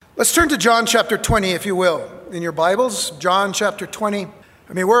Let's turn to John chapter 20, if you will, in your Bibles. John chapter 20.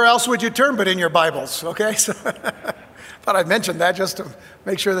 I mean, where else would you turn but in your Bibles, okay? So thought I'd mention that just to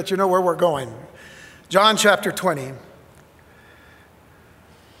make sure that you know where we're going. John chapter 20.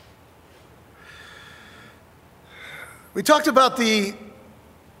 We talked about the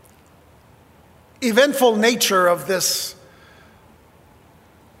eventful nature of this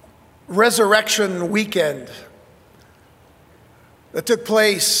resurrection weekend that took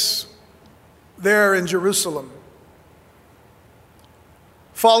place there in Jerusalem,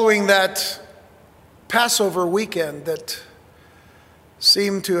 following that Passover weekend that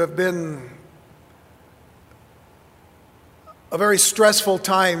seemed to have been a very stressful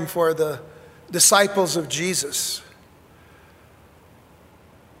time for the disciples of Jesus.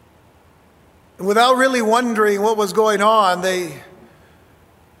 And without really wondering what was going on, they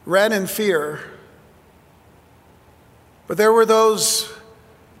ran in fear. But there were those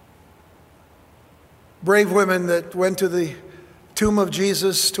brave women that went to the tomb of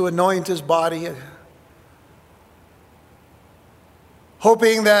Jesus to anoint his body,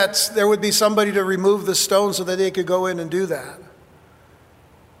 hoping that there would be somebody to remove the stone so that they could go in and do that.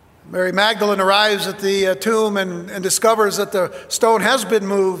 Mary Magdalene arrives at the tomb and discovers that the stone has been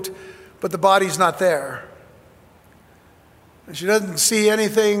moved, but the body's not there. And she doesn't see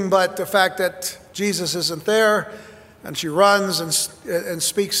anything but the fact that Jesus isn't there. And she runs and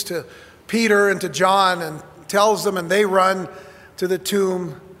speaks to Peter and to John and tells them, and they run to the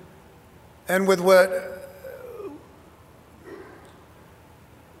tomb. And with what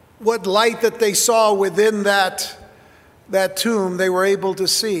light that they saw within that tomb, they were able to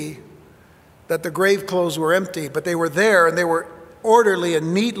see that the grave clothes were empty, but they were there and they were orderly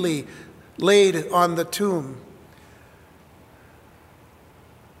and neatly laid on the tomb.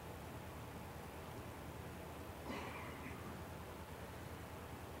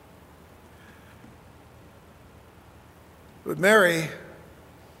 But Mary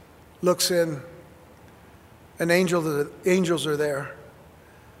looks in, and angels are there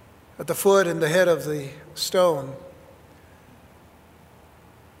at the foot and the head of the stone.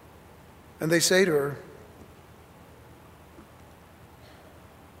 And they say to her,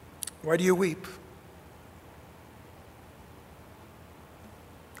 "Why do you weep?"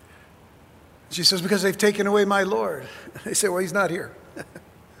 She says, "Because they've taken away my Lord." They say, "Well, he's not here.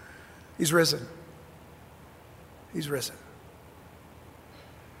 He's risen. He's risen."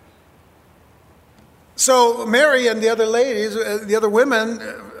 So Mary and the other ladies, the other women,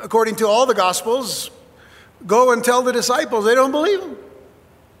 according to all the Gospels, go and tell the disciples. They don't believe them.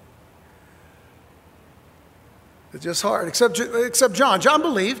 It's just hard, except John. John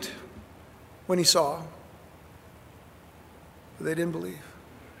believed when he saw, but they didn't believe.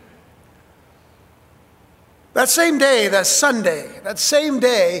 That same day, that Sunday, that same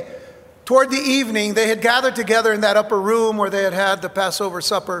day, toward the evening, they had gathered together in that upper room where they had the Passover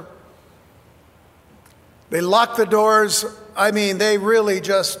supper. They locked the doors. I mean, they really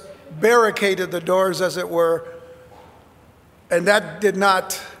just barricaded the doors, as it were. And that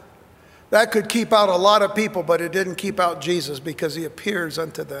could keep out a lot of people, but it didn't keep out Jesus because he appears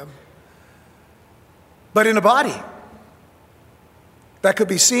unto them. But in a body that could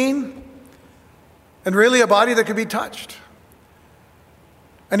be seen, and really a body that could be touched.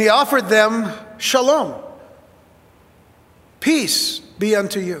 And he offered them shalom. Peace be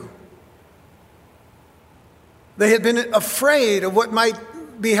unto you. They had been afraid of what might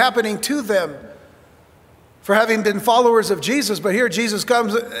be happening to them for having been followers of Jesus. But here Jesus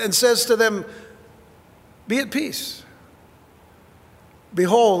comes and says to them, "Be at peace. Be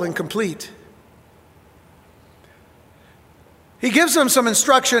whole and complete." He gives them some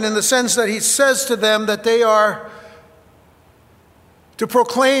instruction in the sense that he says to them that they are to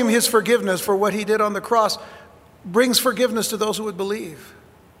proclaim his forgiveness for what he did on the cross, brings forgiveness to those who would believe.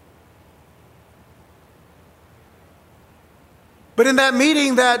 But in that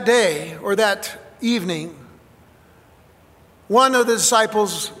meeting that day, or that evening, one of the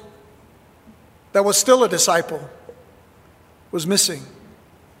disciples that was still a disciple was missing.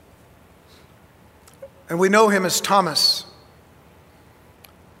 And we know him as Thomas.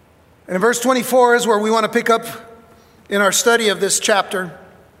 And in verse 24 is where we want to pick up in our study of this chapter.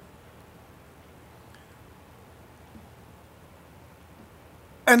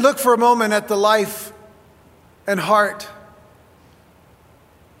 And look for a moment at the life and heart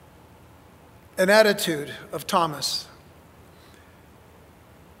and attitude of Thomas.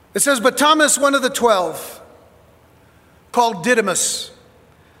 It says, "But Thomas, one of the 12, called Didymus,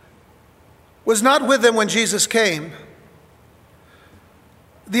 was not with them when Jesus came.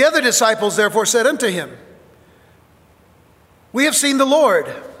 The other disciples therefore said unto him, We have seen the Lord.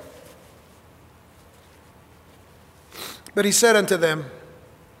 But he said unto them,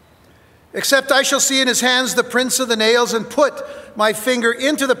 except I shall see in his hands the prints of the nails, and put my finger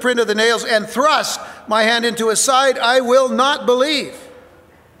into the print of the nails, and thrust my hand into his side, I will not believe.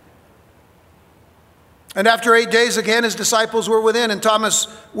 And after 8 days again his disciples were within, and Thomas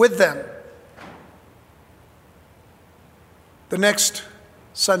with them. The next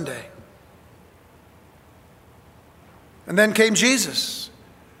Sunday. And then came Jesus,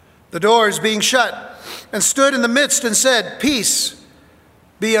 the doors being shut, and stood in the midst and said, peace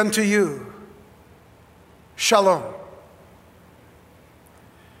be unto you. Shalom.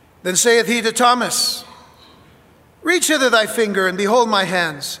 Then saith he to Thomas, reach hither thy finger, and behold my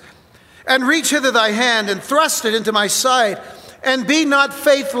hands. And reach hither thy hand, and thrust it into my side, and be not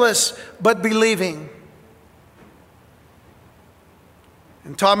faithless, but believing.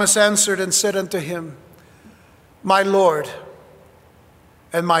 And Thomas answered and said unto him, my Lord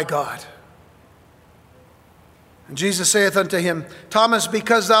and my God. And Jesus saith unto him, Thomas,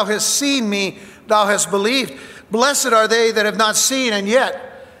 because thou hast seen me, thou hast believed. Blessed are they that have not seen, and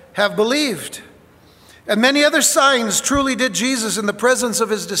yet have believed. And many other signs truly did Jesus in the presence of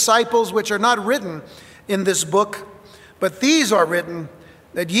his disciples, which are not written in this book. But these are written,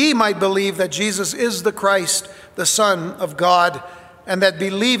 that ye might believe that Jesus is the Christ, the Son of God, and that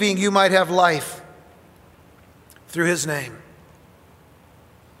believing you might have life through his name.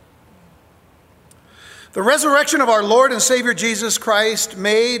 The resurrection of our Lord and Savior Jesus Christ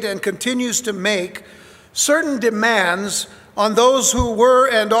made and continues to make certain demands on those who were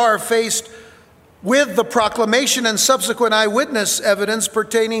and are faced with the proclamation and subsequent eyewitness evidence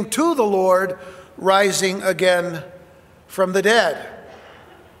pertaining to the Lord rising again from the dead.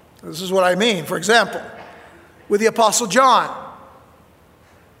 This is what I mean. For example, with the Apostle John,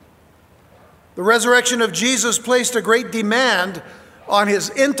 the resurrection of Jesus placed a great demand on his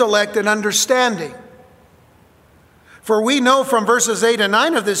intellect and understanding. For we know from verses 8 and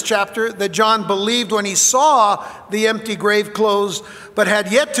 9 of this chapter that John believed when he saw the empty grave closed, but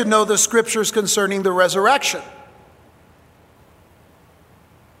had yet to know the scriptures concerning the resurrection.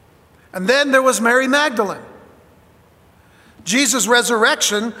 And then there was Mary Magdalene. Jesus'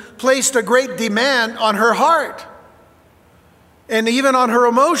 resurrection placed a great demand on her heart and even on her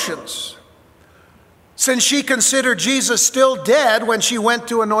emotions, since she considered Jesus still dead when she went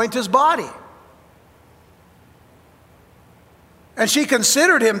to anoint his body. And she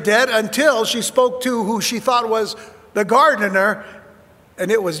considered him dead until she spoke to who she thought was the gardener, and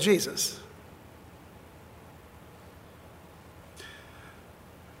it was Jesus.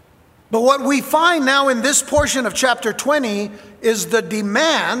 But what we find now in this portion of chapter 20 is the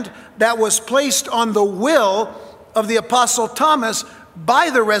demand that was placed on the will of the Apostle Thomas by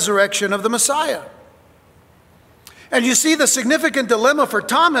the resurrection of the Messiah. And you see, the significant dilemma for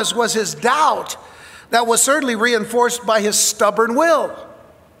Thomas was his doubt that was certainly reinforced by his stubborn will.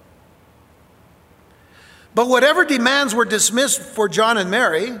 But whatever demands were dismissed for John and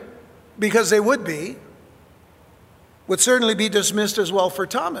Mary, because they would certainly be dismissed as well for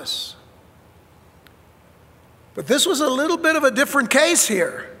Thomas. But this was a little bit of a different case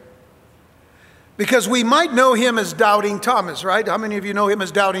here, because we might know him as Doubting Thomas, right? How many of you know him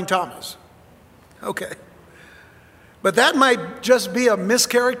as Doubting Thomas? Okay. But that might just be a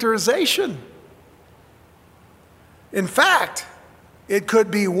mischaracterization. In fact, it could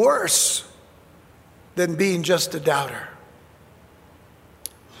be worse than being just a doubter.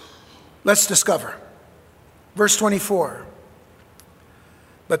 Let's discover. Verse 24.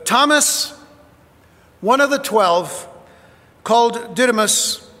 But Thomas, one of the 12, called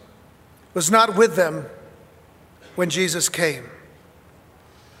Didymus, was not with them when Jesus came.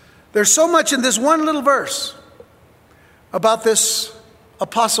 There's so much in this one little verse about this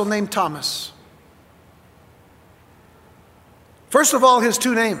apostle named Thomas. First of all, his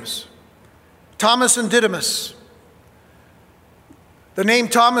two names, Thomas and Didymus. The name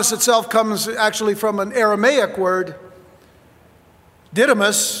Thomas itself comes actually from an Aramaic word.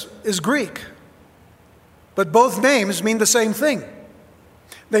 Didymus is Greek, but both names mean the same thing.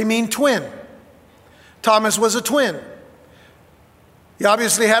 They mean twin. Thomas was a twin. He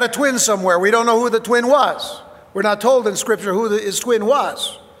obviously had a twin somewhere. We don't know who the twin was. We're not told in Scripture who his twin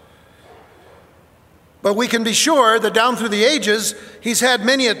was. But we can be sure that down through the ages, he's had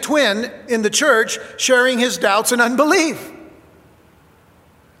many a twin in the church sharing his doubts and unbelief.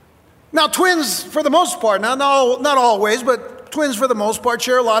 Now, twins, for the most part, not always, but twins for the most part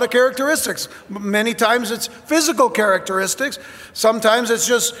share a lot of characteristics. Many times it's physical characteristics. Sometimes it's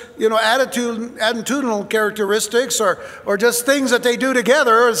just, attitudinal characteristics or just things that they do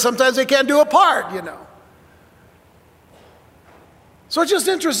together, or sometimes they can't do apart, So it's just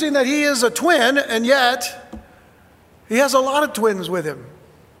interesting that he is a twin, and yet He has a lot of twins with him.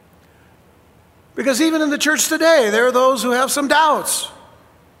 Because even in the church today, there are those who have some doubts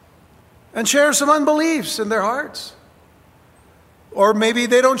and share some unbeliefs in their hearts. Or maybe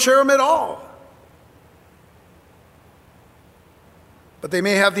they don't share them at all. But they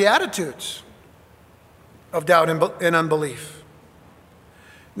may have the attitudes of doubt and unbelief.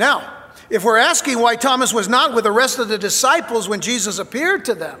 Now, if we're asking why Thomas was not with the rest of the disciples when Jesus appeared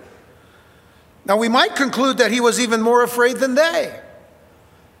to them, now we might conclude that he was even more afraid than they.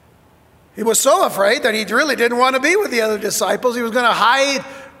 He was so afraid that he really didn't want to be with the other disciples. He was going to hide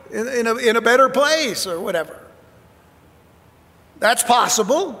in a better place or whatever. That's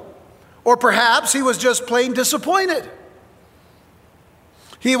possible. Or perhaps he was just plain disappointed.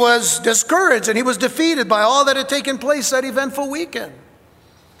 He was discouraged and he was defeated by all that had taken place that eventful weekend.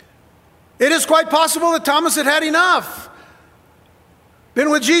 It is quite possible that Thomas had had enough. Been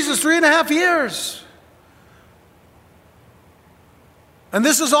with Jesus 3.5 years. And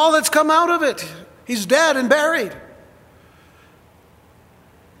this is all that's come out of it. He's dead and buried.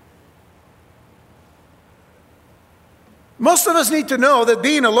 Most of us need to know that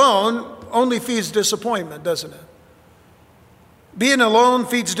being alone only feeds disappointment, doesn't it? Being alone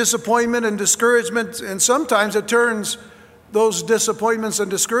feeds disappointment and discouragement, and sometimes it turns those disappointments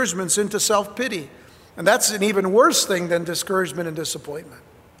and discouragements into self-pity. And that's an even worse thing than discouragement and disappointment.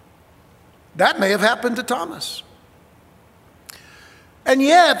 That may have happened to Thomas. And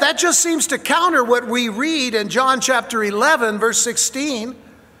yet, that just seems to counter what we read in John chapter 11, verse 16,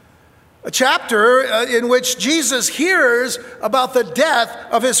 a chapter in which Jesus hears about the death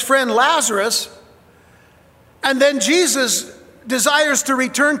of his friend Lazarus, and then Jesus desires to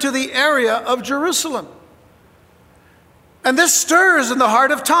return to the area of Jerusalem. And this stirs in the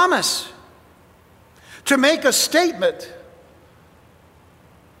heart of Thomas to make a statement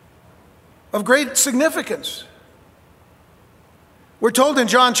of great significance. We're told in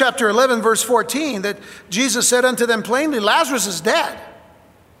John chapter 11, verse 14, that Jesus said unto them plainly, Lazarus is dead.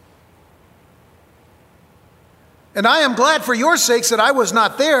 And I am glad for your sakes that I was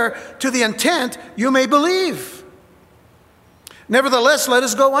not there, to the intent you may believe. Nevertheless, let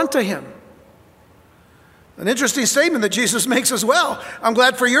us go unto him. An interesting statement that Jesus makes as well. I'm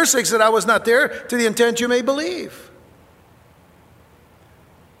glad for your sakes that I was not there, to the intent you may believe.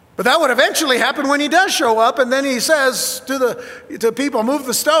 But that would eventually happen when he does show up, and then he says to people, move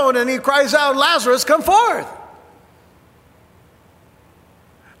the stone, and he cries out, Lazarus, come forth.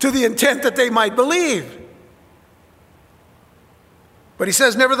 To the intent that they might believe. But he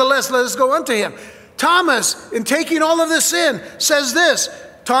says, nevertheless, let us go unto him. Thomas, in taking all of this in, says this,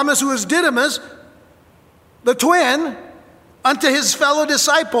 Thomas, who is Didymus, the twin, unto his fellow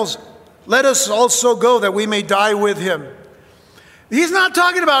disciples, let us also go that we may die with him. He's not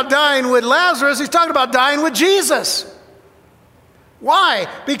talking about dying with Lazarus, he's talking about dying with Jesus. Why?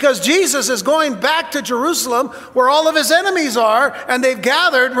 Because Jesus is going back to Jerusalem where all of his enemies are, and they've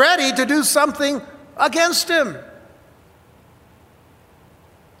gathered ready to do something against him.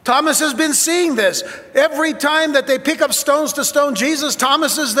 Thomas has been seeing this. Every time that they pick up stones to stone Jesus,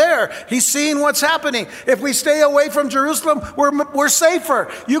 Thomas is there. He's seeing what's happening. If we stay away from Jerusalem, we're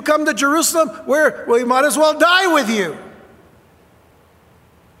safer. You come to Jerusalem, we might as well die with you.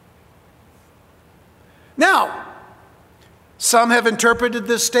 Now, some have interpreted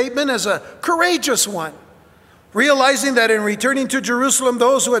this statement as a courageous one, realizing that in returning to Jerusalem,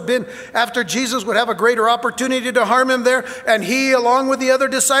 those who had been after Jesus would have a greater opportunity to harm him there, and he, along with the other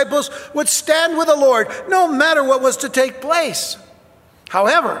disciples, would stand with the Lord, no matter what was to take place.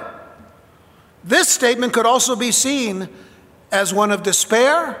 However, this statement could also be seen as one of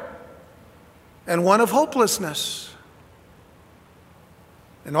despair and one of hopelessness.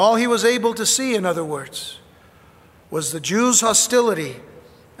 And all he was able to see, in other words, was the Jews' hostility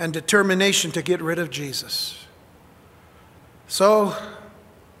and determination to get rid of Jesus. So,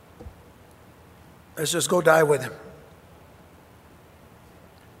 let's just go die with him.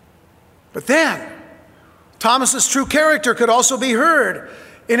 But then, Thomas's true character could also be heard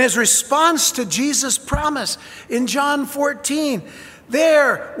in his response to Jesus' promise in John 14.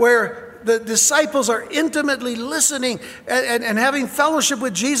 There, where the disciples are intimately listening and having fellowship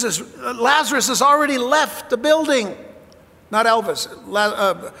with Jesus, Lazarus has already left the building. Not Elvis,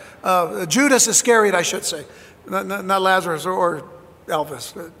 Judas Iscariot, I should say. Not Lazarus or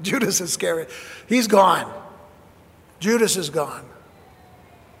Elvis. Judas Iscariot. He's gone. Judas is gone.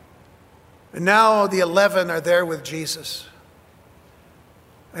 And now the 11 are there with Jesus.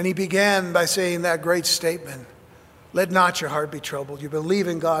 And he began by saying that great statement, let not your heart be troubled. You believe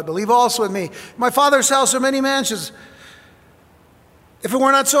in God, believe also in me. In my Father's house are many mansions. If it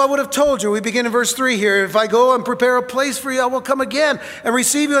were not so, I would have told you. We begin in verse 3 here. If I go and prepare a place for you, I will come again and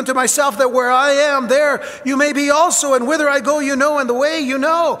receive you unto myself, that where I am, there you may be also. And whither I go, you know, and the way you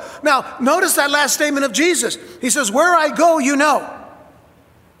know. Now, notice that last statement of Jesus. He says, where I go, you know,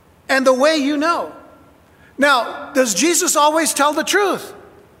 and the way you know. Now, does Jesus always tell the truth?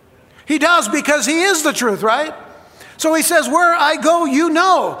 He does, because he is the truth, right? So he says, where I go, you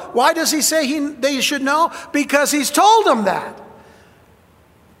know. Why does he say they should know? Because he's told them that.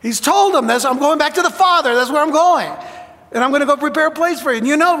 He's told them this. I'm going back to the Father. That's where I'm going. And I'm going to go prepare a place for you. And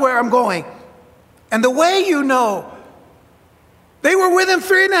you know where I'm going. And the way you know. They were with him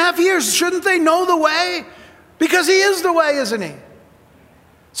 3.5 years. Shouldn't they know the way? Because he is the way, isn't he?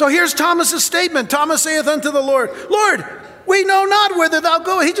 So here's Thomas's statement. Thomas saith unto the Lord, Lord, we know not whither thou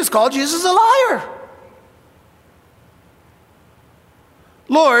goest. He just called Jesus a liar.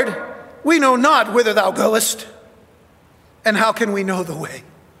 Lord, we know not whither thou goest. And how can we know the way?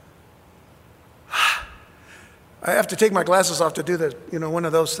 I have to take my glasses off to do that, one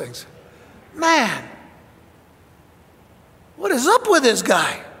of those things. Man, what is up with this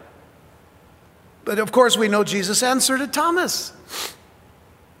guy? But of course we know Jesus answered to Thomas.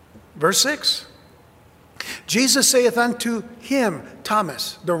 Verse 6. Jesus saith unto him,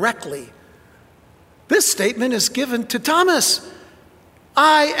 Thomas, directly. This statement is given to Thomas.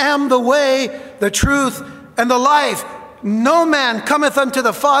 I am the way, the truth, and the life. No man cometh unto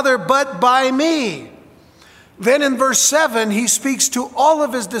the Father but by me. Then in verse 7, he speaks to all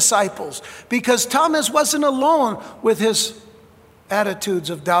of his disciples, because Thomas wasn't alone with his attitudes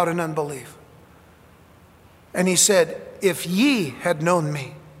of doubt and unbelief. And he said, if ye had known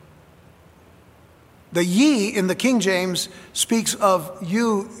me. The ye in the King James speaks of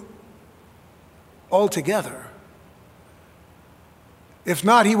you altogether. If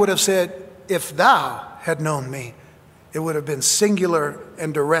not, he would have said, if thou had known me. It would have been singular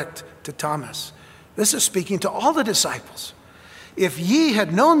and direct to Thomas. This is speaking to all the disciples. If ye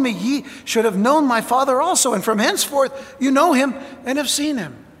had known me, ye should have known my Father also. And from henceforth you know him and have seen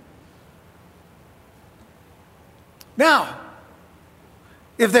him. Now,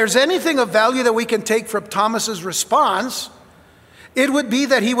 if there's anything of value that we can take from Thomas's response, it would be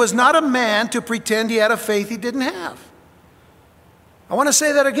that he was not a man to pretend he had a faith he didn't have. I want to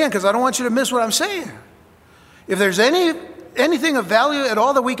say that again because I don't want you to miss what I'm saying. If there's anything of value at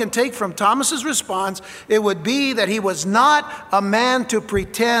all that we can take from Thomas's response, it would be that he was not a man to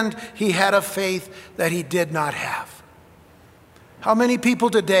pretend he had a faith that he did not have. How many people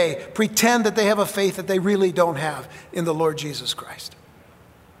today pretend that they have a faith that they really don't have in the Lord Jesus Christ?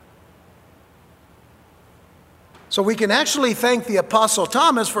 So we can actually thank the Apostle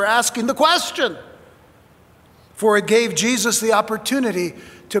Thomas for asking the question, for it gave Jesus the opportunity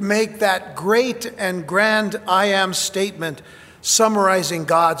to make that great and grand I am statement summarizing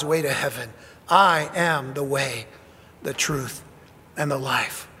God's way to heaven. I am the way, the truth, and the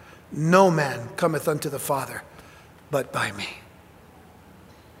life. No man cometh unto the Father but by me.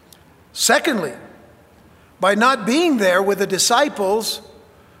 Secondly, by not being there with the disciples,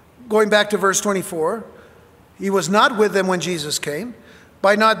 going back to verse 24, he was not with them when Jesus came.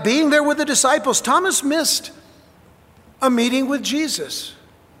 By not being there with the disciples, Thomas missed a meeting with Jesus.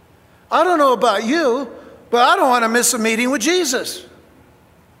 I don't know about you, but I don't want to miss a meeting with Jesus.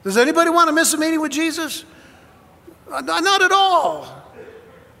 Does anybody want to miss a meeting with Jesus? Not at all.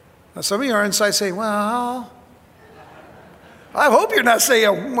 Now, some of you are inside saying, well, I hope you're not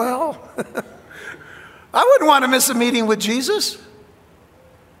saying, well, I wouldn't want to miss a meeting with Jesus.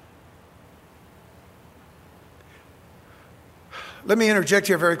 Let me interject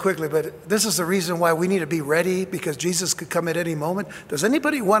here very quickly, but this is the reason why we need to be ready, because Jesus could come at any moment. Does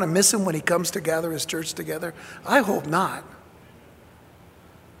anybody want to miss him when he comes to gather his church together? I hope not.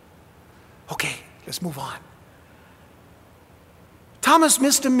 Okay, let's move on. Thomas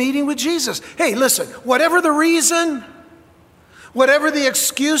missed a meeting with Jesus. Hey, listen, whatever the reason, whatever the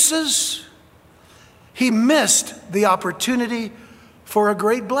excuses, he missed the opportunity for a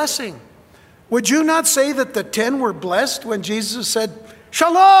great blessing. Would you not say that the 10 were blessed when Jesus said,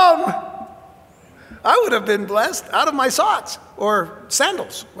 Shalom? I would have been blessed out of my socks or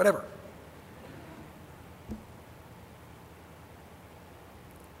sandals, whatever.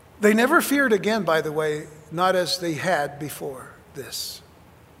 They never feared again, by the way, not as they had before this.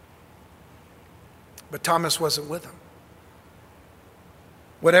 But Thomas wasn't with them.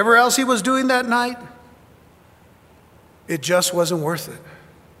 Whatever else he was doing that night, it just wasn't worth it.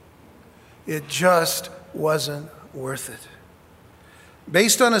 It just wasn't worth it.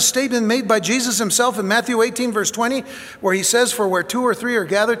 based on a statement made by Jesus himself in Matthew 18, verse 20, where he says, "For where 2 or 3 are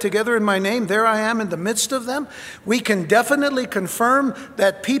gathered together in my name, there I am in the midst of them," we can definitely confirm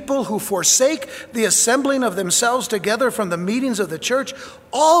that people who forsake the assembling of themselves together from the meetings of the church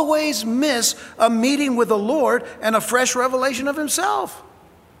always miss a meeting with the Lord and a fresh revelation of himself.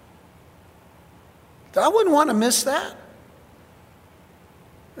 I wouldn't want to miss that.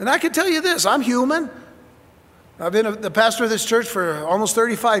 And I can tell you this, I'm human. I've been the pastor of this church for almost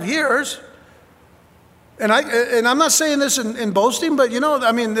 35 years. And I'm not saying this in boasting, but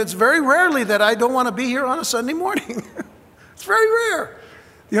it's very rarely that I don't want to be here on a Sunday morning. It's very rare.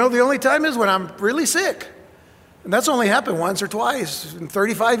 The only time is when I'm really sick. And that's only happened once or twice in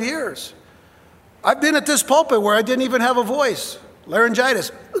 35 years. I've been at this pulpit where I didn't even have a voice.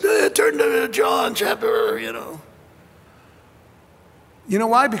 Laryngitis. Turn to John chapter, You know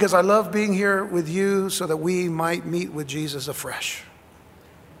why? Because I love being here with you so that we might meet with Jesus afresh.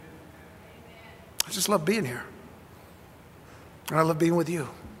 I just love being here. And I love being with you.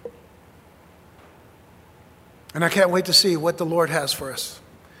 And I can't wait to see what the Lord has for us.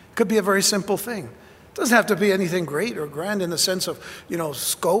 It could be a very simple thing. It doesn't have to be anything great or grand in the sense of,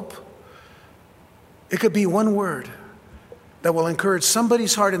 scope. It could be one word that will encourage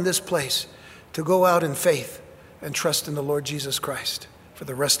somebody's heart in this place to go out in faith and trust in the Lord Jesus Christ for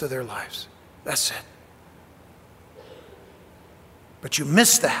the rest of their lives. That's it. But you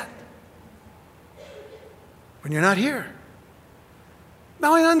miss that when you're not here.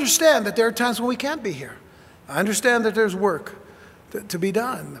 Now I understand that there are times when we can't be here. I understand that there's work to be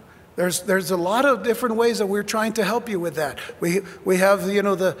done. There's a lot of different ways that we're trying to help you with that. We have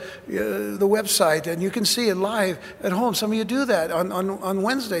the website, and you can see it live at home. Some of you do that on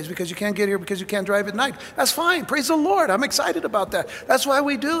Wednesdays because you can't get here because you can't drive at night. That's fine. Praise the Lord. I'm excited about that. That's why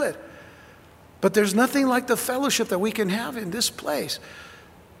we do it. But there's nothing like the fellowship that we can have in this place,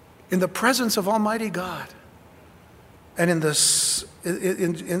 in the presence of Almighty God, and in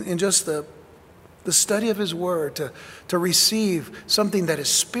just the study of his word, to receive something that is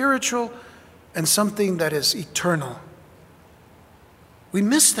spiritual and something that is eternal. We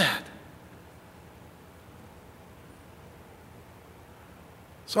miss that.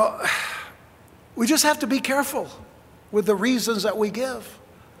 So we just have to be careful with the reasons that we give.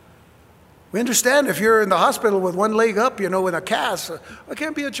 We understand if you're in the hospital with one leg up, in a cast, I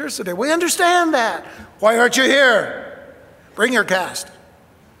can't be at church today. We understand that. Why aren't you here? Bring your cast.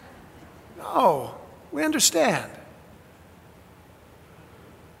 No, we understand.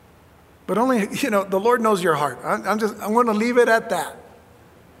 But only, the Lord knows your heart. I'm going to leave it at that.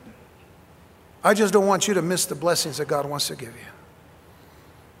 I just don't want you to miss the blessings that God wants to give you.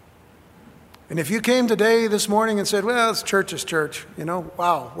 And if you came today, this morning, and said, well, it's church is church,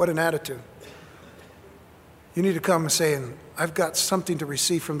 wow, what an attitude. You need to come and say, I've got something to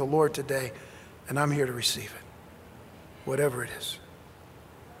receive from the Lord today, and I'm here to receive it, whatever it is.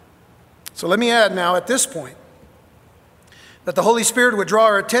 So let me add now at this point that the Holy Spirit would draw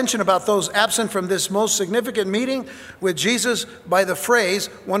our attention about those absent from this most significant meeting with Jesus by the phrase,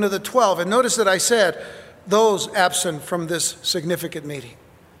 one of the 12. And notice that I said, those absent from this significant meeting.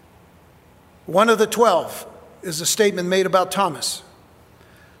 One of the 12 is a statement made about Thomas.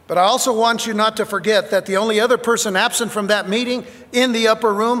 But I also want you not to forget that the only other person absent from that meeting in the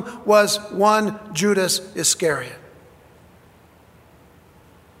upper room was one Judas Iscariot.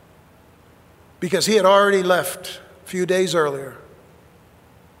 Because he had already left a few days earlier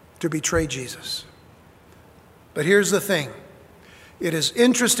to betray Jesus. But here's the thing. It is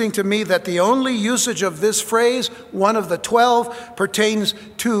interesting to me that the only usage of this phrase, one of the 12, pertains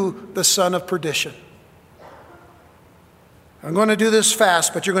to the son of perdition. I'm going to do this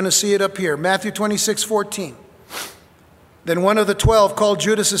fast, but you're going to see it up here. Matthew 26:14. Then one of the 12, called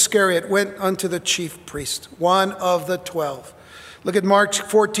Judas Iscariot, went unto the chief priest. One of the 12. Look at Mark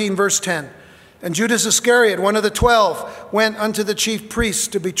 14, verse 10. And Judas Iscariot, one of the 12, went unto the chief priests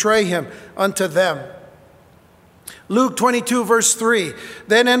to betray him unto them. Luke 22, verse 3.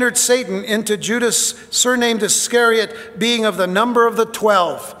 Then entered Satan into Judas, surnamed Iscariot, being of the number of the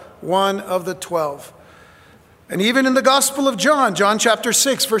 12. One of the 12. And even in the Gospel of John, John chapter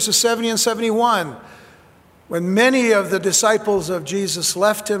 6, verses 70 and 71, when many of the disciples of Jesus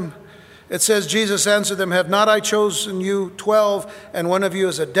left him, it says, Jesus answered them, have not I chosen you 12, and one of you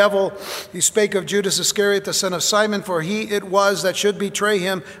is a devil? He spake of Judas Iscariot, the son of Simon, for he it was that should betray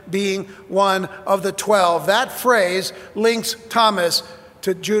him, being one of the 12. That phrase links Thomas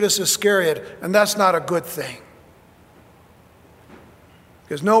to Judas Iscariot, and that's not a good thing.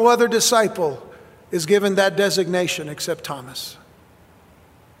 Because no other disciple is given that designation except Thomas,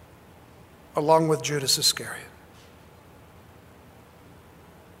 along with Judas Iscariot.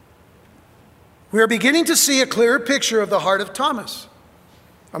 we are beginning to see a clearer picture of the heart of Thomas.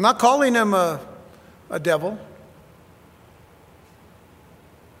 I'm not calling him a devil,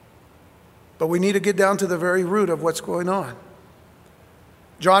 but we need to get down to the very root of what's going on.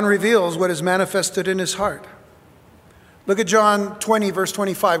 John reveals what is manifested in his heart. Look at John 20, verse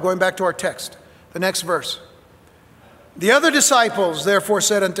 25, going back to our text, the next verse. The other disciples therefore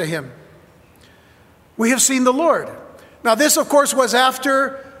said unto him, we have seen the Lord. Now this, of course, was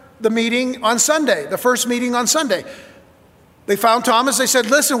after the meeting on Sunday, the first meeting on Sunday. They found Thomas, they said,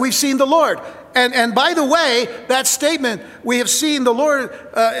 listen, we've seen the Lord. And by the way, that statement, we have seen the Lord, or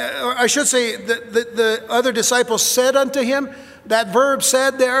I should say, the other disciples said unto him, that verb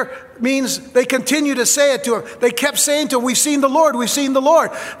said there means they continue to say it to him. They kept saying to him, we've seen the Lord, we've seen the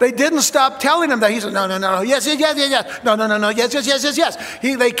Lord. They didn't stop telling him that. He said, no, yes, no, yes.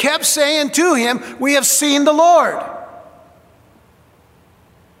 They kept saying to him, we have seen the Lord.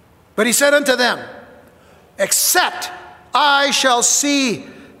 But he said unto them, except I shall see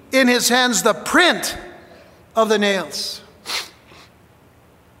in his hands the print of the nails,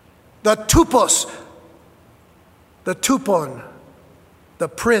 the tupos, the tupon, the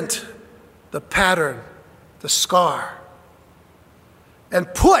print, the pattern, the scar,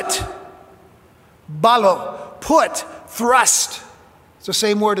 and put, balo, put, thrust. It's the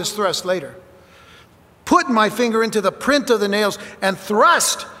same word as thrust later. Put my finger into the print of the nails and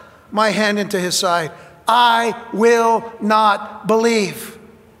thrust my hand into his side. I will not believe.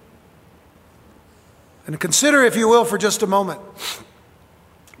 And consider, if you will, for just a moment,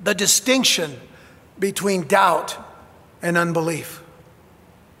 the distinction between doubt and unbelief.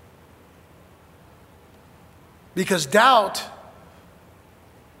 Because doubt,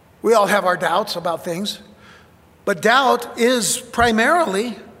 we all have our doubts about things, but doubt is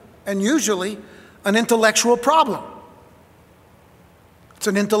primarily and usually an intellectual problem. It's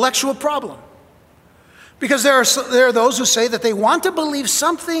an intellectual problem. Because there are those who say that they want to believe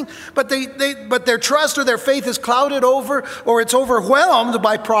something, but their trust or their faith is clouded over, or it's overwhelmed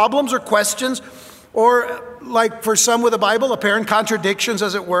by problems or questions, or like for some with the Bible, apparent contradictions,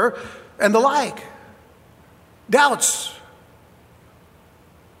 as it were, and the like. Doubts.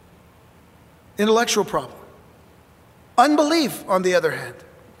 Intellectual problem. Unbelief, on the other hand.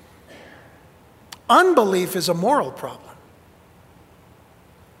 Unbelief is a moral problem.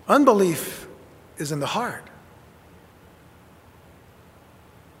 Unbelief is in the heart.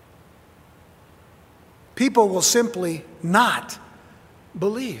 People will simply not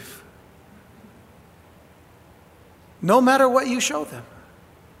believe, no matter what you show them.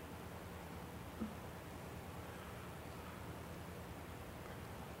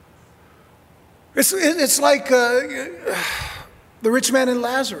 It's like the rich man and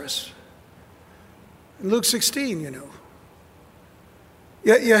Lazarus in Luke 16, you know.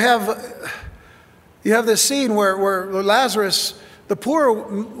 You have this scene where Lazarus, the poor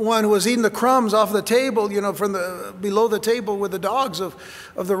one who was eating the crumbs off the table, you know, from below the table with the dogs of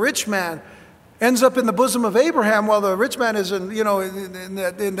the rich man, ends up in the bosom of Abraham, while the rich man is in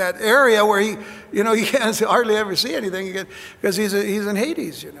that area where he can't hardly ever see anything because he's in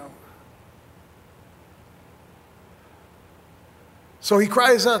Hades, you know. So he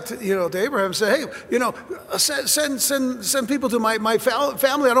cries out to Abraham, say, hey, send people to my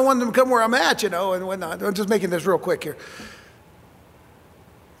family. I don't want them to come where I'm at, and whatnot. I'm just making this real quick here.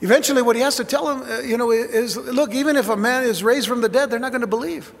 Eventually what he has to tell him, is, look, even if a man is raised from the dead, they're not going to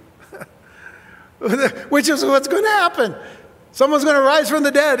believe. Which is what's going to happen. Someone's going to rise from the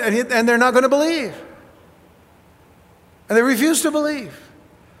dead, and they're not going to believe. And they refuse to believe.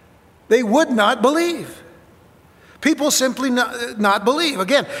 They would not believe. People simply not believe.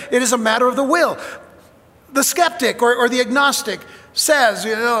 Again, it is a matter of the will. The skeptic or the agnostic says,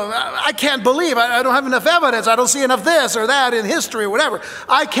 I can't believe. I don't have enough evidence. I don't see enough this or that in history or whatever.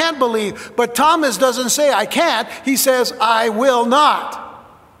 I can't believe. But Thomas doesn't say I can't. He says, I will not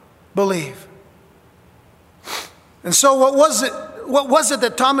believe. And so what was it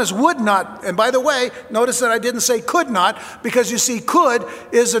that Thomas would not? And by the way, notice that I didn't say could not, because you see, could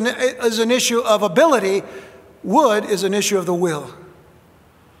is an issue of ability. Would is an issue of the will.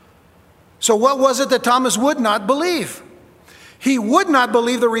 So what was it that Thomas would not believe? He would not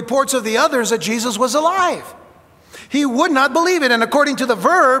believe the reports of the others that Jesus was alive. He would not believe it. And according to the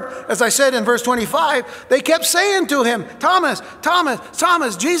verb, as I said in verse 25, they kept saying to him, Thomas, Thomas,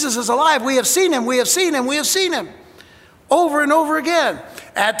 Thomas, Jesus is alive. We have seen him, we have seen him, we have seen him. Over and over again.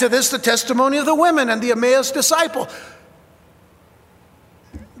 Add to this the testimony of the women and the Emmaus disciple.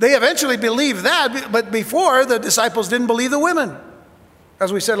 They eventually believed that, but before, the disciples didn't believe the women,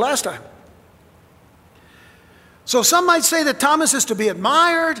 as we said last time. So some might say that Thomas is to be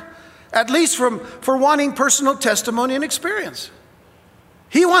admired, at least for wanting personal testimony and experience.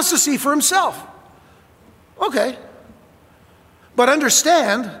 He wants to see for himself. Okay. But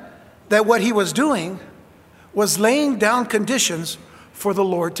understand that what he was doing was laying down conditions for the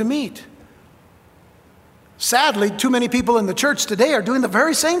Lord to meet. Sadly, too many people in the church today are doing the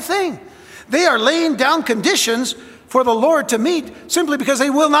very same thing. They are laying down conditions for the Lord to meet simply because they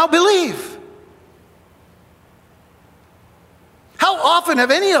will not believe. How often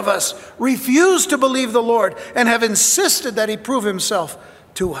have any of us refused to believe the Lord and have insisted that he prove himself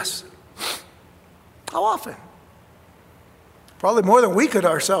to us? How often? Probably more than we could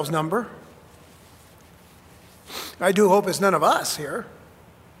ourselves number. I do hope it's none of us here.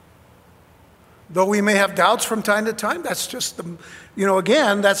 Though we may have doubts from time to time, that's just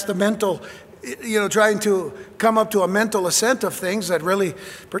again, that's the mental, trying to come up to a mental assent of things that really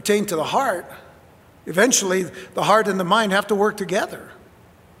pertain to the heart. Eventually, the heart and the mind have to work together.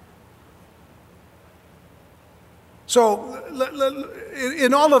 So,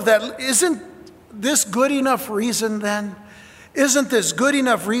 in all of that, isn't this good enough reason then? Isn't this good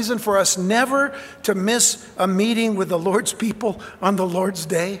enough reason for us never to miss a meeting with the Lord's people on the Lord's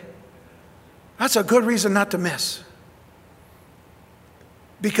day? That's a good reason not to miss.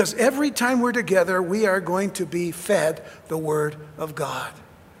 Because every time we're together, we are going to be fed the Word of God,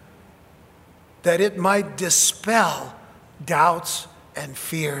 that it might dispel doubts and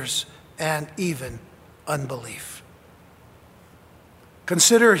fears and even unbelief.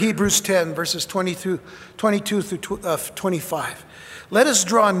 Consider Hebrews 10, verses 22 through 25. Let us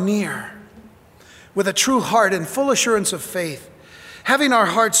draw near with a true heart and full assurance of faith, having our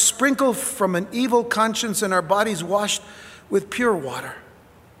hearts sprinkled from an evil conscience and our bodies washed with pure water.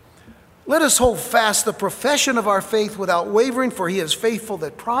 Let us hold fast the profession of our faith without wavering, for he is faithful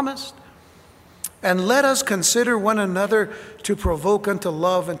that promised. And let us consider one another to provoke unto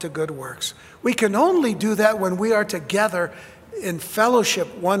love and to good works. We can only do that when we are together in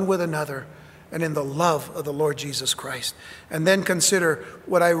fellowship one with another and in the love of the Lord Jesus Christ. And then consider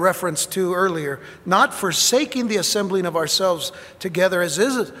what I referenced to earlier, not forsaking the assembling of ourselves together as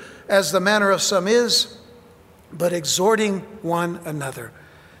the manner of some is, but exhorting one another.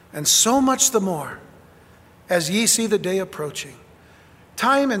 And so much the more as ye see the day approaching.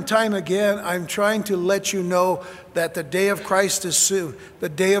 Time and time again, I'm trying to let you know that the day of Christ is soon. The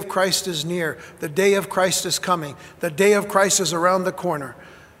day of Christ is near. The day of Christ is coming. The day of Christ is around the corner.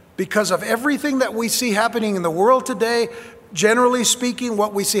 Because of everything that we see happening in the world today, generally speaking,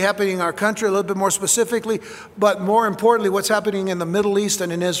 what we see happening in our country, a little bit more specifically, but more importantly, what's happening in the Middle East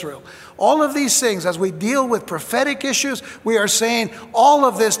and in Israel. All of these things, as we deal with prophetic issues, we are saying all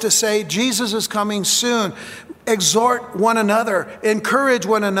of this to say Jesus is coming soon. Exhort one another, encourage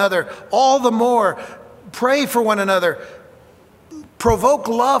one another, all the more, pray for one another, provoke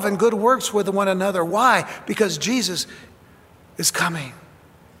love and good works with one another. Why? Because Jesus is coming.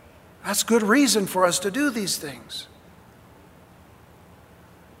 That's good reason for us to do these things.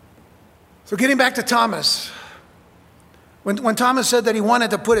 So getting back to Thomas, when Thomas said that he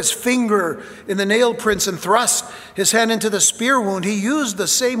wanted to put his finger in the nail prints and thrust his hand into the spear wound, he used the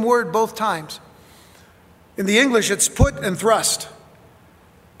same word both times. In the English, it's put and thrust.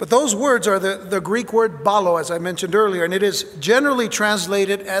 But those words are the Greek word balo, as I mentioned earlier, and it is generally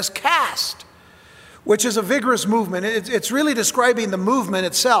translated as cast, which is a vigorous movement. It's really describing the movement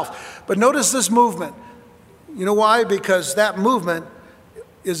itself. But notice this movement. You know why? Because that movement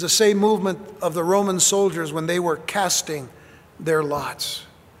is the same movement of the Roman soldiers when they were casting their lots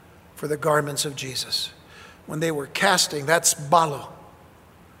for the garments of Jesus. When they were casting, that's balo.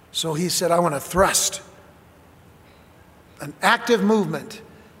 So he said, I want to thrust an active movement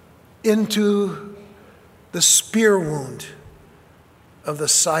into the spear wound of the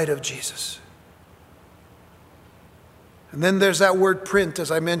side of Jesus. And then there's that word print, as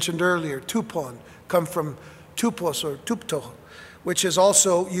I mentioned earlier, tupon, come from tupos or tupto, which is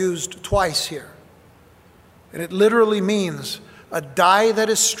also used twice here. And it literally means a die that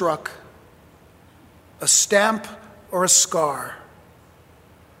is struck, a stamp or a scar,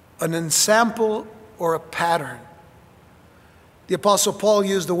 an ensample or a pattern. The Apostle Paul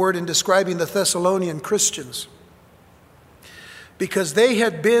used the word in describing the Thessalonian Christians because they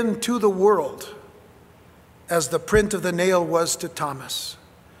had been to the world as the print of the nail was to Thomas.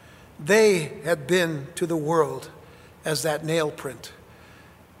 They had been to the world as that nail print.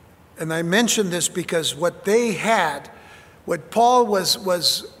 And I mention this because what they had, what Paul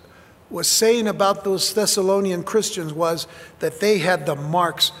was saying about those Thessalonian Christians was that they had the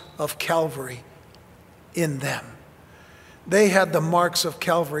marks of Calvary in them. They had the marks of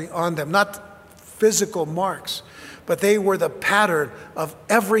Calvary on them, not physical marks, but they were the pattern of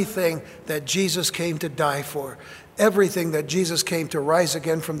everything that Jesus came to die for, everything that Jesus came to rise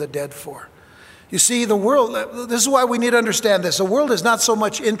again from the dead for. You see, the world, this is why we need to understand this. The world is not so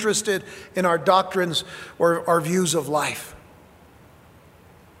much interested in our doctrines or our views of life.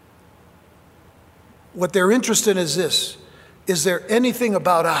 What they're interested in is this: is there anything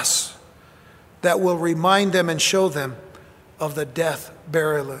about us that will remind them and show them of the death,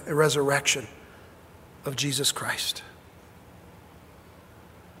 burial, and resurrection of Jesus Christ?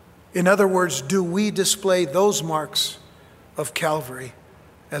 In other words, do we display those marks of Calvary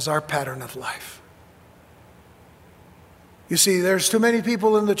as our pattern of life? You see, there's too many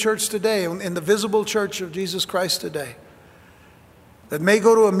people in the church today, in the visible church of Jesus Christ today, that may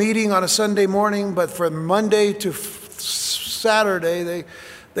go to a meeting on a Sunday morning, but from Monday to Saturday,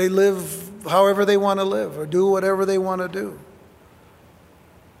 they live however they want to live or do whatever they want to do.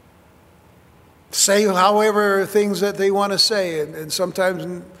 Say however things that they want to say, and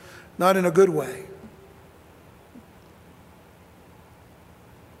sometimes not in a good way.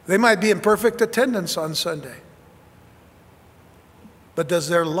 They might be in perfect attendance on Sunday, but does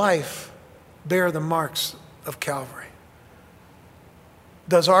their life bear the marks of Calvary?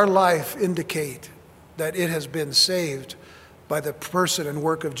 Does our life indicate that it has been saved by the person and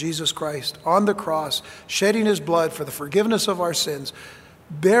work of Jesus Christ on the cross, shedding his blood for the forgiveness of our sins,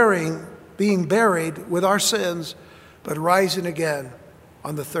 being buried with our sins, but rising again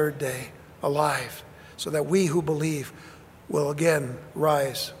on the third day, alive, so that we who believe will again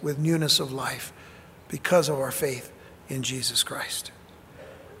rise with newness of life because of our faith in Jesus Christ.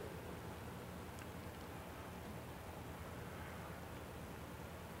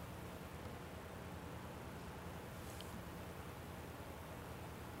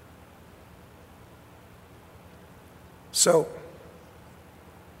 So,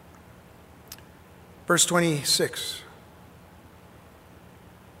 verse 26.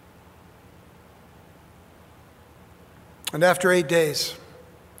 And after 8 days,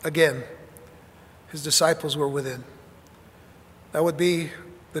 again, his disciples were within. That would be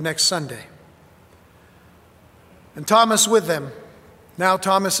the next Sunday. And Thomas with them. Now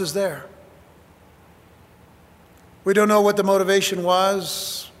Thomas is there. We don't know what the motivation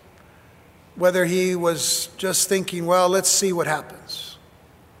was, whether he was just thinking, well, let's see what happens.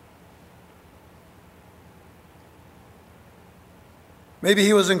 Maybe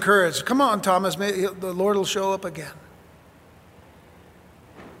he was encouraged. Come on, Thomas, maybe the Lord will show up again.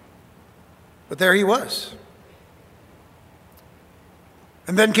 But there he was.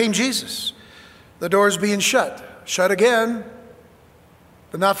 And then came Jesus. The doors being shut. Shut again,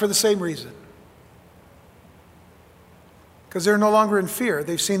 but not for the same reason. Because they're no longer in fear.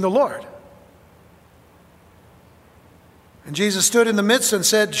 They've seen the Lord. And Jesus stood in the midst and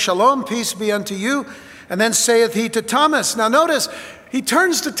said, Shalom, peace be unto you. And then saith he to Thomas. Now notice, he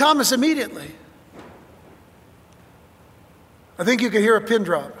turns to Thomas immediately. I think you could hear a pin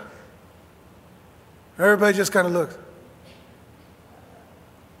drop. Everybody just kind of looked.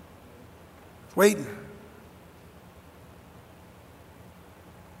 Waiting.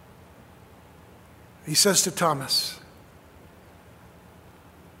 He says to Thomas,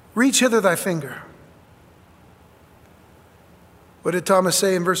 reach hither thy finger. What did Thomas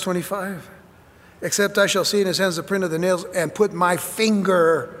say in verse 25? Except I shall see in his hands the print of the nails and put my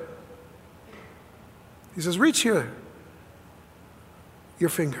finger. He says, reach here your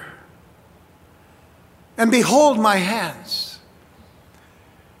finger. And behold my hands.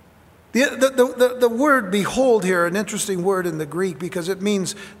 The word behold here, an interesting word in the Greek, because it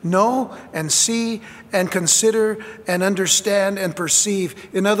means know and see and consider and understand and perceive.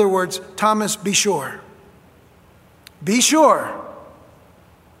 In other words, Thomas, be sure. Be sure.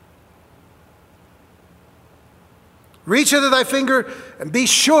 Reach hither thy finger and be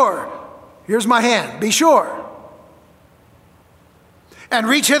sure. Here's my hand. Be sure. And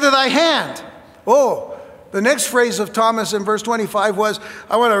reach hither thy hand. Oh, the next phrase of Thomas in verse 25 was,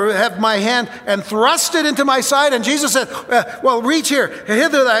 I want to have my hand and thrust it into my side. And Jesus said, well, reach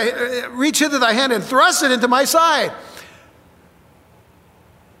hither thy hand and thrust it into my side.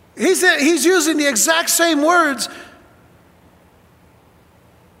 He's using the exact same words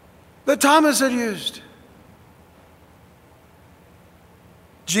that Thomas had used.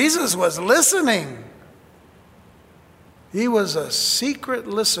 Jesus was listening. He was a secret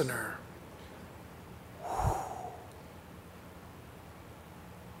listener.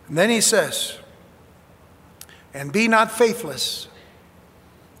 And then he says, and be not faithless,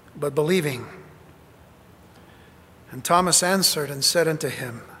 but believing. And Thomas answered and said unto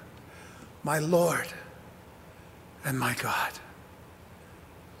him, my Lord and my God.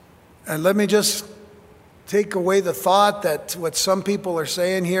 And let me just take away the thought that what some people are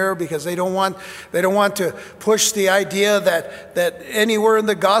saying here, because they don't want to push the idea that anywhere in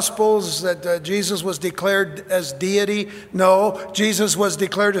the Gospels that Jesus was declared as deity. No, Jesus was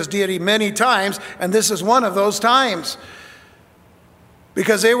declared as deity many times, and this is one of those times.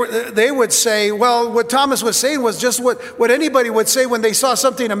 Because they would say, well, what Thomas was saying was just what anybody would say when they saw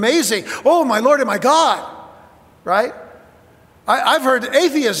something amazing. Oh, my Lord and my God, right? I've heard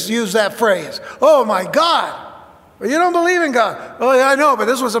atheists use that phrase. Oh, my God. Well, you don't believe in God. Oh, yeah, I know, but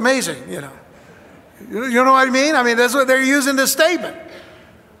this was amazing, You know what I mean? I mean, that's what they're using this statement.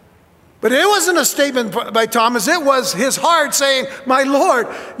 But it wasn't a statement by Thomas. It was his heart saying, my Lord,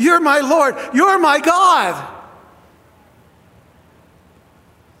 you're my God.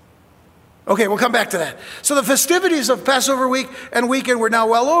 Okay, we'll come back to that. So the festivities of Passover week and weekend were now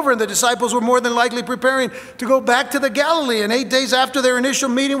well over, and the disciples were more than likely preparing to go back to the Galilee. And 8 days after their initial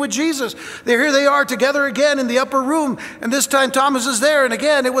meeting with Jesus, here they are together again in the upper room. And this time Thomas is there. And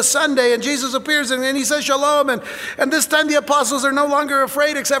again, it was Sunday, and Jesus appears, and he says shalom. And this time the apostles are no longer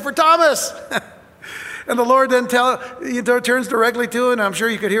afraid except for Thomas. And the Lord then turns directly to him, and I'm sure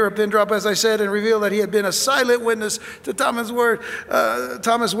you could hear a pin drop, as I said, and reveal that he had been a silent witness to Thomas'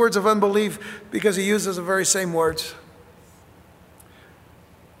 words of unbelief, because he uses the very same words.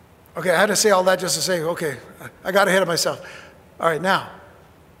 Okay, I had to say all that just to say, okay, I got ahead of myself. All right, now,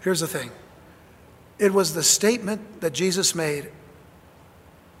 here's the thing. It was the statement that Jesus made,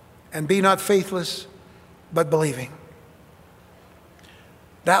 and be not faithless, but believing.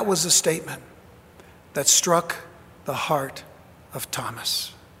 That was the statement that struck the heart of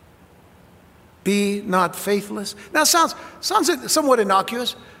Thomas. Be not faithless. Now, sounds somewhat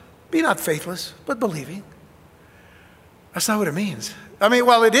innocuous. Be not faithless, but believing. That's not what it means. I mean,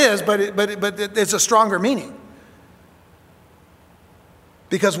 well, it is, but it's a stronger meaning.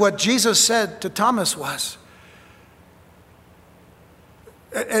 Because what Jesus said to Thomas was,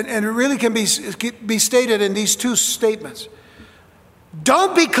 and it really can be stated in these two statements.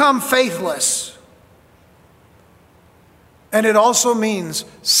 Don't become faithless. And it also means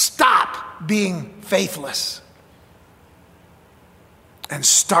stop being faithless and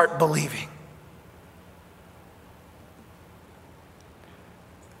start believing.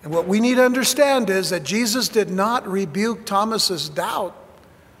 And what we need to understand is that Jesus did not rebuke Thomas's doubt.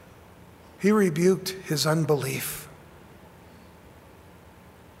 He rebuked his unbelief.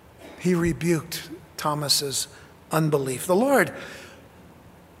 He rebuked Thomas's unbelief. The Lord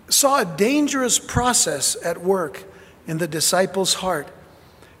saw a dangerous process at work in the disciples' heart,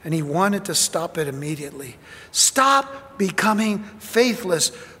 and he wanted to stop it immediately. Stop becoming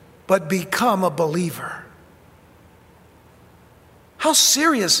faithless, but become a believer. How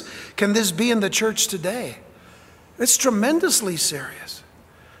serious can this be in the church today? It's tremendously serious.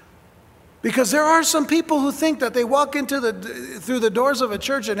 Because there are some people who think that they walk through the doors of a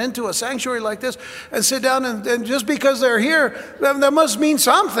church and into a sanctuary like this and sit down, and just because they're here, that must mean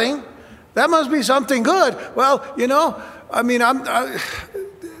something. That must be something good. Well, I mean,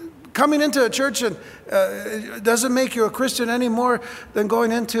 coming into a church and it doesn't make you a Christian any more than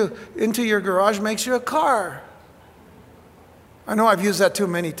going into your garage makes you a car. I know I've used that too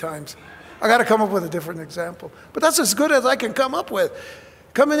many times. I got to come up with a different example. But that's as good as I can come up with.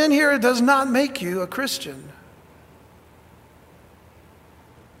 Coming in here does not make you a Christian.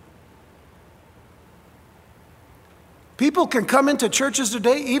 People can come into churches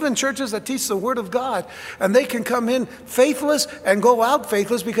today, even churches that teach the Word of God, and they can come in faithless and go out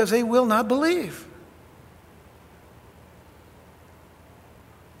faithless because they will not believe.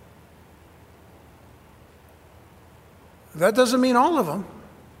 That doesn't mean all of them,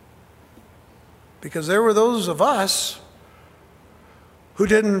 because there were those of us who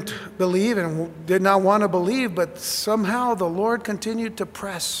didn't believe and did not want to believe, but somehow the Lord continued to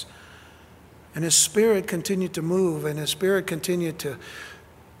press. And His Spirit continued to move, and His Spirit continued to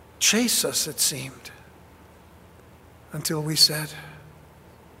chase us, it seemed, until we said,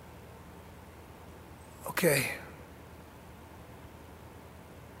 okay,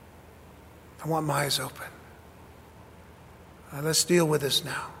 I want my eyes open. Let's deal with this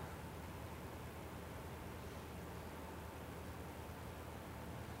now.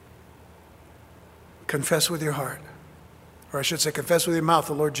 Confess with your heart. Or I should say, confess with your mouth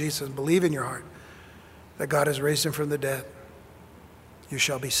the Lord Jesus, and believe in your heart that God has raised Him from the dead. You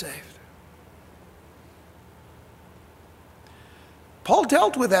shall be saved. Paul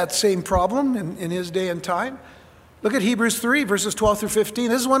dealt with that same problem in his day and time. Look at Hebrews 3, verses 12 through 15.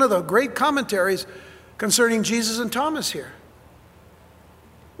 This is one of the great commentaries concerning Jesus and Thomas here.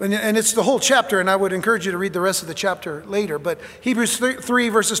 And it's the whole chapter, and I would encourage you to read the rest of the chapter later. But Hebrews 3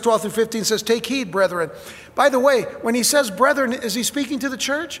 verses 12 through 15 says, take heed, brethren. By the way, when he says brethren, is he speaking to the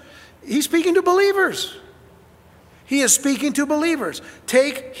church? He's speaking to believers. He is speaking to believers.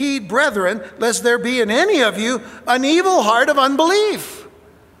 Take heed, brethren, lest there be in any of you an evil heart of unbelief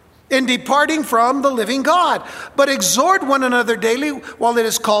in departing from the living God. But exhort one another daily while it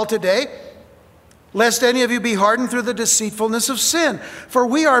is called today, lest any of you be hardened through the deceitfulness of sin. For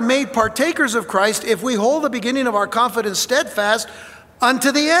we are made partakers of Christ if we hold the beginning of our confidence steadfast unto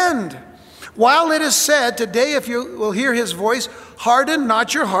the end. While it is said, today if you will hear his voice, harden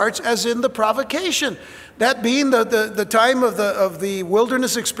not your hearts as in the provocation. That being the time of the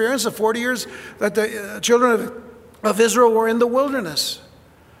wilderness experience, the 40 years that the children of Israel were in the wilderness.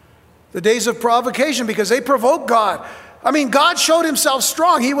 The days of provocation, because they provoked God. I mean, God showed himself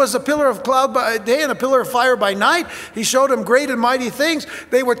strong. He was a pillar of cloud by day and a pillar of fire by night. He showed them great and mighty things.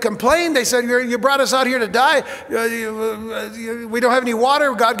 They would complain. They said, you brought us out here to die. We don't have any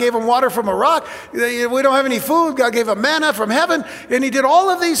water. God gave them water from a rock. We don't have any food. God gave them manna from heaven. And he did all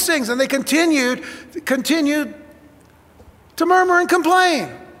of these things. And they continued to murmur and complain.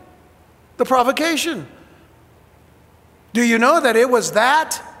 The provocation. Do you know that it was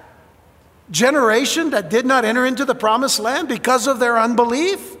that generation that did not enter into the promised land because of their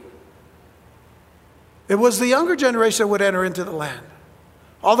unbelief? It was the younger generation that would enter into the land.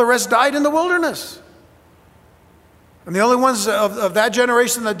 All the rest died in the wilderness. And the only ones of that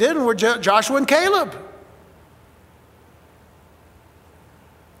generation that didn't were Joshua and Caleb.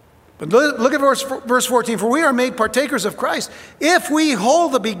 But look at verse 14. For we are made partakers of Christ if we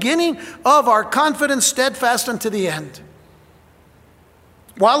hold the beginning of our confidence steadfast unto the end.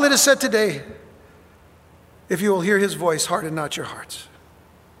 While it is said today, if you will hear his voice, harden not your hearts.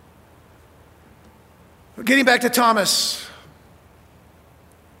 Getting back to Thomas,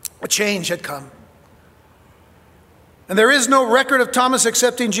 a change had come. And there is no record of Thomas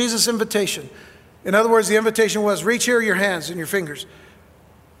accepting Jesus' invitation. In other words, the invitation was, reach here your hands and your fingers.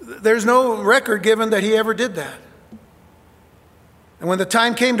 There's no record given that he ever did that. And when the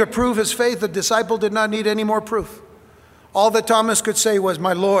time came to prove his faith, the disciple did not need any more proof. All that Thomas could say was,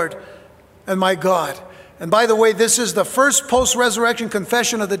 my Lord and my God. And by the way, this is the first post-resurrection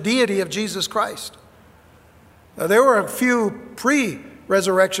confession of the deity of Jesus Christ. Now, there were a few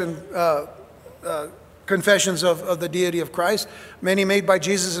pre-resurrection confessions of the deity of Christ, many made by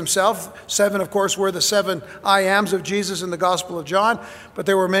Jesus himself. 7, of course, were the 7 I ams of Jesus in the Gospel of John, but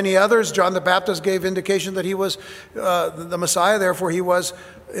there were many others. John the Baptist gave indication that he was the Messiah, therefore he was,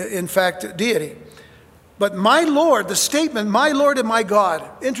 in fact, deity. But my Lord, the statement, my Lord and my God,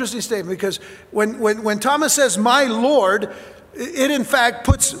 interesting statement, because when Thomas says, my Lord, it in fact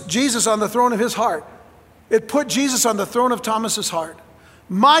puts Jesus on the throne of his heart. It put Jesus on the throne of Thomas's heart.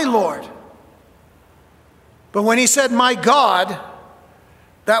 My Lord. But when he said, my God,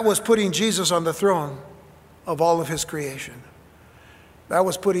 that was putting Jesus on the throne of all of his creation. That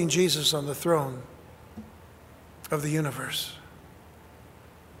was putting Jesus on the throne of the universe.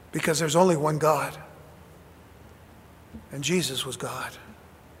 Because there's only one God. And Jesus was God.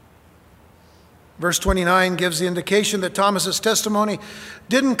 Verse 29 gives the indication that Thomas's testimony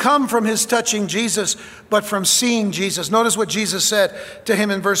didn't come from his touching Jesus, but from seeing Jesus. Notice what Jesus said to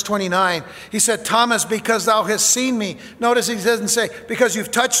him in verse 29. He said, Thomas, because thou hast seen me. Notice he doesn't say, because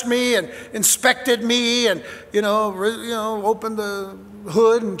you've touched me and inspected me and, opened the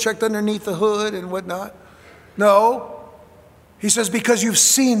hood and checked underneath the hood and whatnot. No. He says, because you've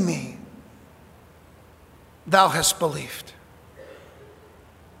seen me, thou hast believed.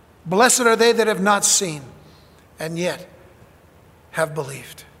 Blessed are they that have not seen and yet have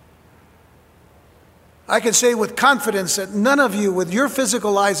believed. I can say with confidence that none of you with your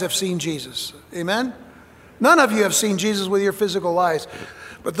physical eyes have seen Jesus. Amen? None of you have seen Jesus with your physical eyes.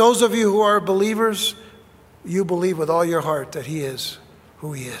 But those of you who are believers, you believe with all your heart that he is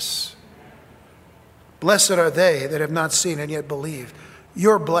who he is. Blessed are they that have not seen and yet believed.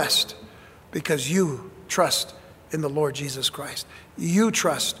 You're blessed because you trust in the Lord Jesus Christ. You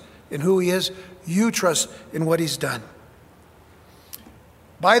trust in who he is. You trust in what he's done.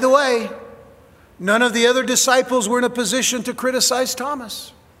 By the way, none of the other disciples were in a position to criticize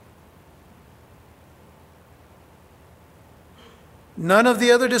Thomas. None of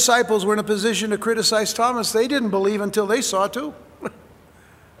the other disciples were in a position to criticize Thomas. They didn't believe until they saw too.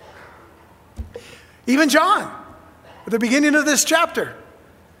 Even John, at the beginning of this chapter.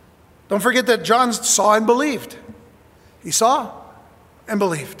 Don't forget that John saw and believed. He saw and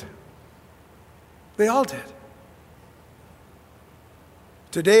believed. They all did.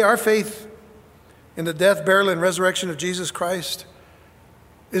 Today, our faith in the death, burial, and resurrection of Jesus Christ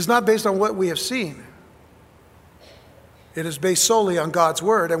is not based on what we have seen. It is based solely on God's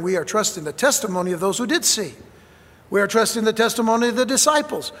word, and we are trusting the testimony of those who did see. We are trusting the testimony of the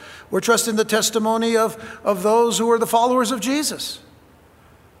disciples. We're trusting the testimony of those who are the followers of Jesus.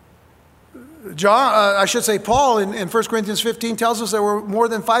 Paul in 1 Corinthians 15 tells us there were more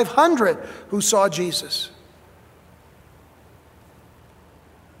than 500 who saw Jesus.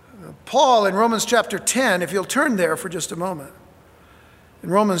 Paul in Romans chapter 10, if you'll turn there for just a moment. In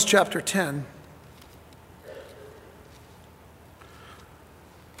Romans chapter 10.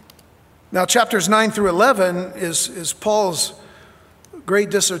 Now, chapters 9 through 11 is Paul's great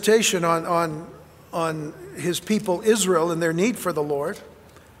dissertation on his people Israel and their need for the Lord.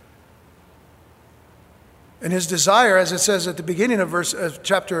 And his desire, as it says at the beginning of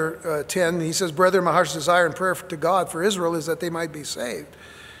chapter 10, he says, "Brethren, my heart's desire and prayer to God for Israel is that they might be saved."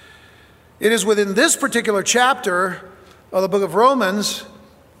 It is within this particular chapter of the book of Romans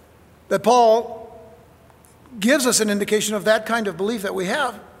that Paul gives us an indication of that kind of belief that we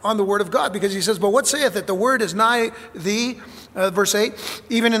have on the word of God, because he says, "But what saith it? The word is nigh thee," verse 8,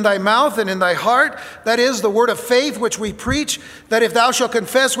 "even in thy mouth and in thy heart, that is the word of faith which we preach, that if thou shalt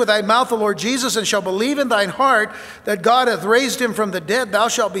confess with thy mouth the Lord Jesus, and shalt believe in thine heart that God hath raised him from the dead, thou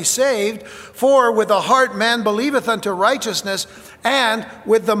shalt be saved. For with the heart man believeth unto righteousness, and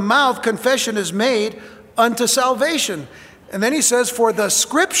with the mouth confession is made unto salvation." And then he says, "For the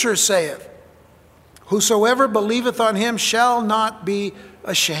scripture saith, whosoever believeth on him shall not be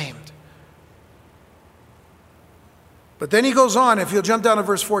ashamed." But then he goes on, if you'll jump down to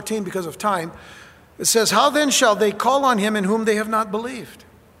verse 14 because of time, it says, "How then shall they call on him in whom they have not believed?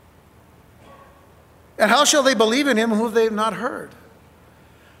 And how shall they believe in him whom they have not heard?"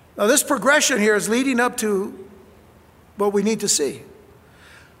 Now this progression here is leading up to what we need to see.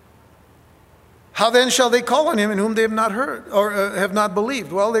 How then shall they call on him in whom they have not heard or have not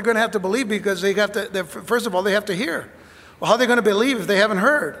believed? Well, they're going to have to believe because first of all, they have to hear. Well, how are they going to believe if they haven't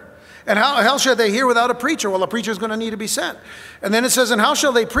heard? And how shall they hear without a preacher? Well, a preacher is going to need to be sent. And then it says, "And how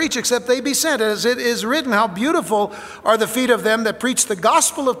shall they preach except they be sent? As it is written, how beautiful are the feet of them that preach the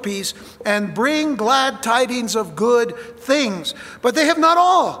gospel of peace and bring glad tidings of good things. But they have not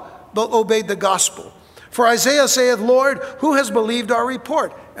all obeyed the gospel. For Isaiah saith, Lord, who has believed our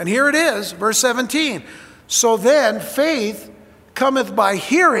report?" And here it is, verse 17. "So then faith cometh by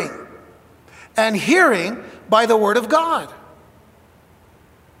hearing, and hearing by the word of God."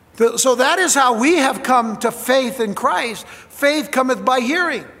 So that is how we have come to faith in Christ. Faith cometh by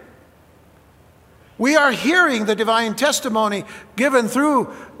hearing. We are hearing the divine testimony given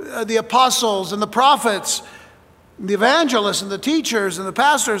through the apostles and the prophets, the evangelists and the teachers and the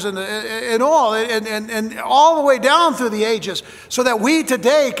pastors and all the way down through the ages, so that we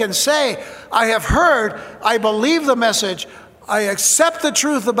today can say, "I have heard, I believe the message, I accept the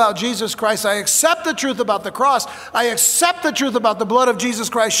truth about Jesus Christ. I accept the truth about the cross. I accept the truth about the blood of Jesus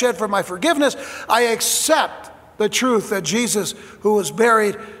Christ shed for my forgiveness. I accept the truth that Jesus, who was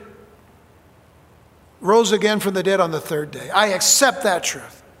buried, rose again from the dead on the third day. I accept that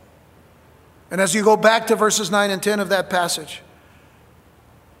truth." And as you go back to verses 9 and 10 of that passage,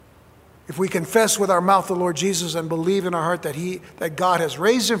 if we confess with our mouth the Lord Jesus and believe in our heart that God has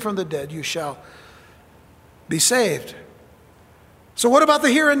raised him from the dead, you shall be saved. So what about the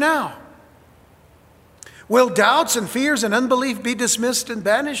here and now? Will doubts and fears and unbelief be dismissed and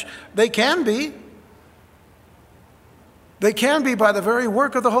banished? They can be. They can be by the very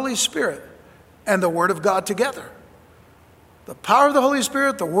work of the Holy Spirit and the Word of God together. The power of the Holy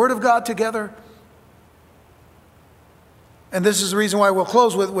Spirit, the Word of God together. And this is the reason why we'll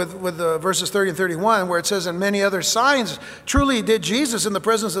close with verses 30 and 31, where it says, "And many other signs truly did Jesus in the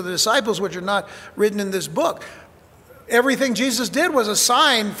presence of the disciples, which are not written in this book." Everything Jesus did was a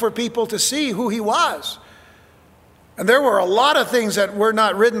sign for people to see who he was. And there were a lot of things that were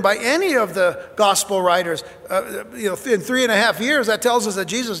not written by any of the gospel writers. In 3.5 years, that tells us that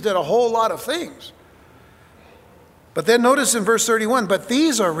Jesus did a whole lot of things. But then notice in verse 31, "But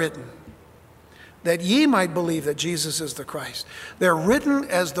these are written, that ye might believe that Jesus is the Christ." They're written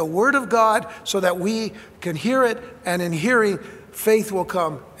as the Word of God so that we can hear it, and in hearing, faith will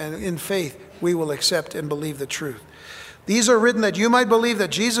come, and in faith, we will accept and believe the truth. "These are written that you might believe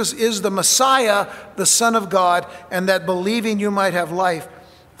that Jesus is the Messiah, the Son of God, and that believing you might have life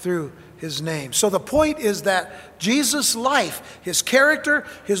through his name." So the point is that Jesus' life, his character,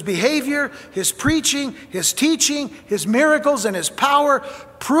 his behavior, his preaching, his teaching, his miracles, and his power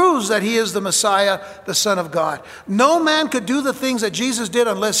proves that he is the Messiah, the Son of God. No man could do the things that Jesus did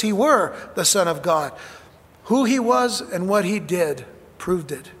unless he were the Son of God. Who he was and what he did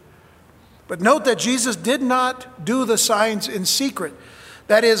proved it. But note that Jesus did not do the signs in secret.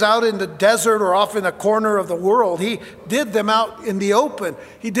 that is, out in the desert or off in a corner of the world. He did them out in the open.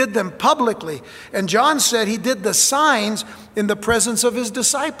 He did them publicly. And John said he did the signs in the presence of his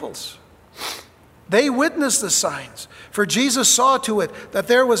disciples. They witnessed the signs, for Jesus saw to it that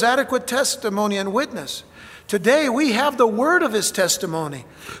there was adequate testimony and witness. Today we have the word of his testimony.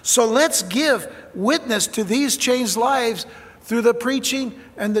 So let's give witness to these changed lives through the preaching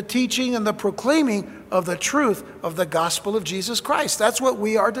and the teaching and the proclaiming of the truth of the gospel of Jesus Christ. That's what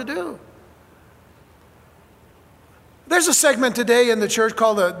we are to do. There's a segment today in the church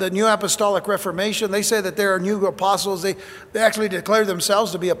called the New Apostolic Reformation. They say that there are new apostles. They actually declare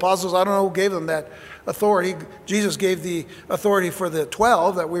themselves to be apostles. I don't know who gave them that authority. Jesus gave the authority for the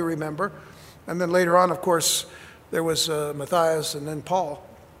 12 that we remember. And then later on, of course, there was Matthias and then Paul.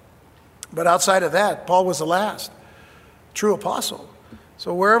 But outside of that, Paul was the last true apostle.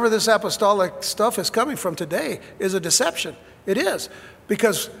 So wherever this apostolic stuff is coming from today is a deception. It is.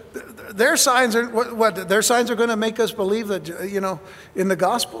 Because their signs are their signs are going to make us believe that, in the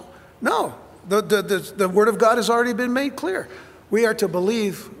gospel? No. The word of God has already been made clear. We are to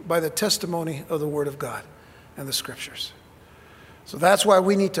believe by the testimony of the word of God and the scriptures. So that's why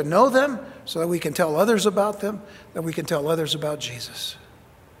we need to know them, so that we can tell others about them, that we can tell others about Jesus.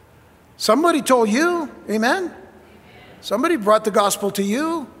 Somebody told you, amen? Somebody brought the gospel to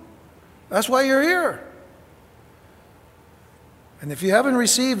you. That's why you're here. And if you haven't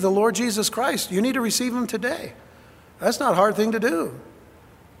received the Lord Jesus Christ, you need to receive him today. That's not a hard thing to do.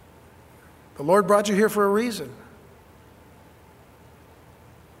 The Lord brought you here for a reason.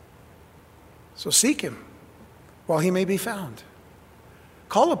 So seek him while he may be found.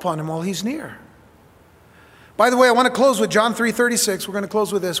 Call upon him while he's near. By the way, I want to close with John 3:36. We're going to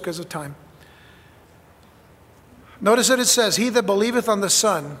close with this because of time. Notice that it says, he that believeth on the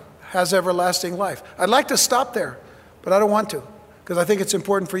Son has everlasting life. I'd like to stop there, but I don't want to, because I think it's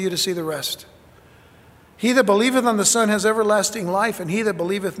important for you to see the rest. He that believeth on the Son has everlasting life, and he that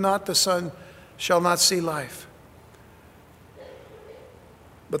believeth not the Son shall not see life.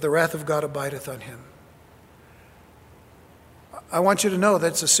 But the wrath of God abideth on him. I want you to know that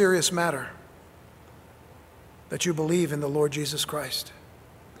it's a serious matter that you believe in the Lord Jesus Christ.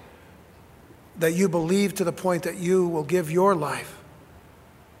 That you believe to the point that you will give your life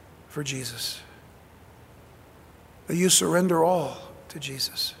for Jesus. That you surrender all to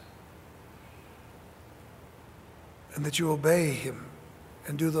Jesus. And that you obey him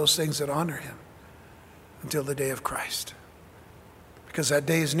and do those things that honor him until the day of Christ. Because that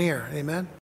day is near. Amen?